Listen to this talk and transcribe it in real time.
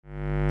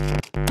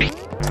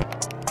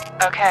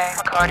Okay,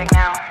 recording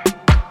now.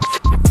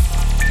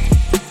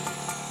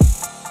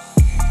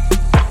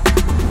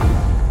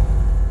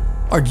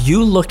 Are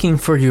you looking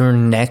for your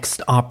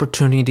next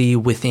opportunity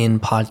within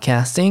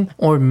podcasting?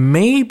 Or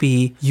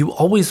maybe you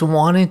always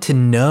wanted to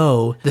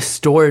know the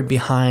story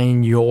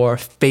behind your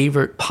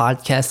favorite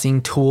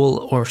podcasting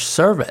tool or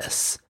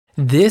service?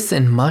 This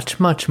and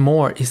much, much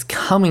more is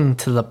coming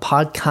to the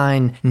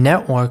Podkind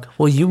network,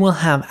 where you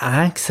will have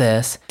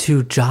access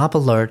to job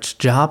alerts,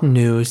 job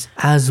news,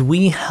 as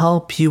we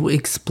help you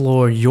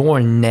explore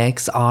your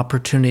next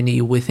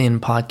opportunity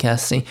within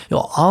podcasting.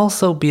 You'll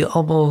also be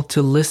able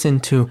to listen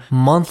to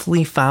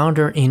monthly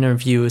founder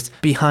interviews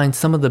behind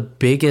some of the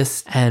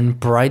biggest and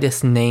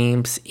brightest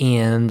names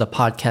in the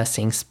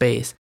podcasting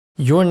space.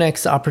 Your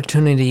next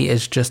opportunity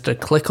is just a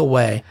click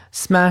away.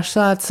 Smash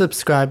that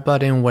subscribe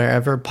button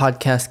wherever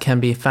podcasts can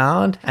be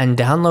found and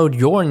download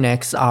your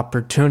next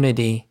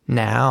opportunity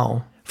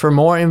now. For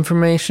more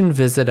information,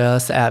 visit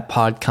us at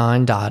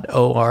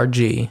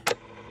podkind.org.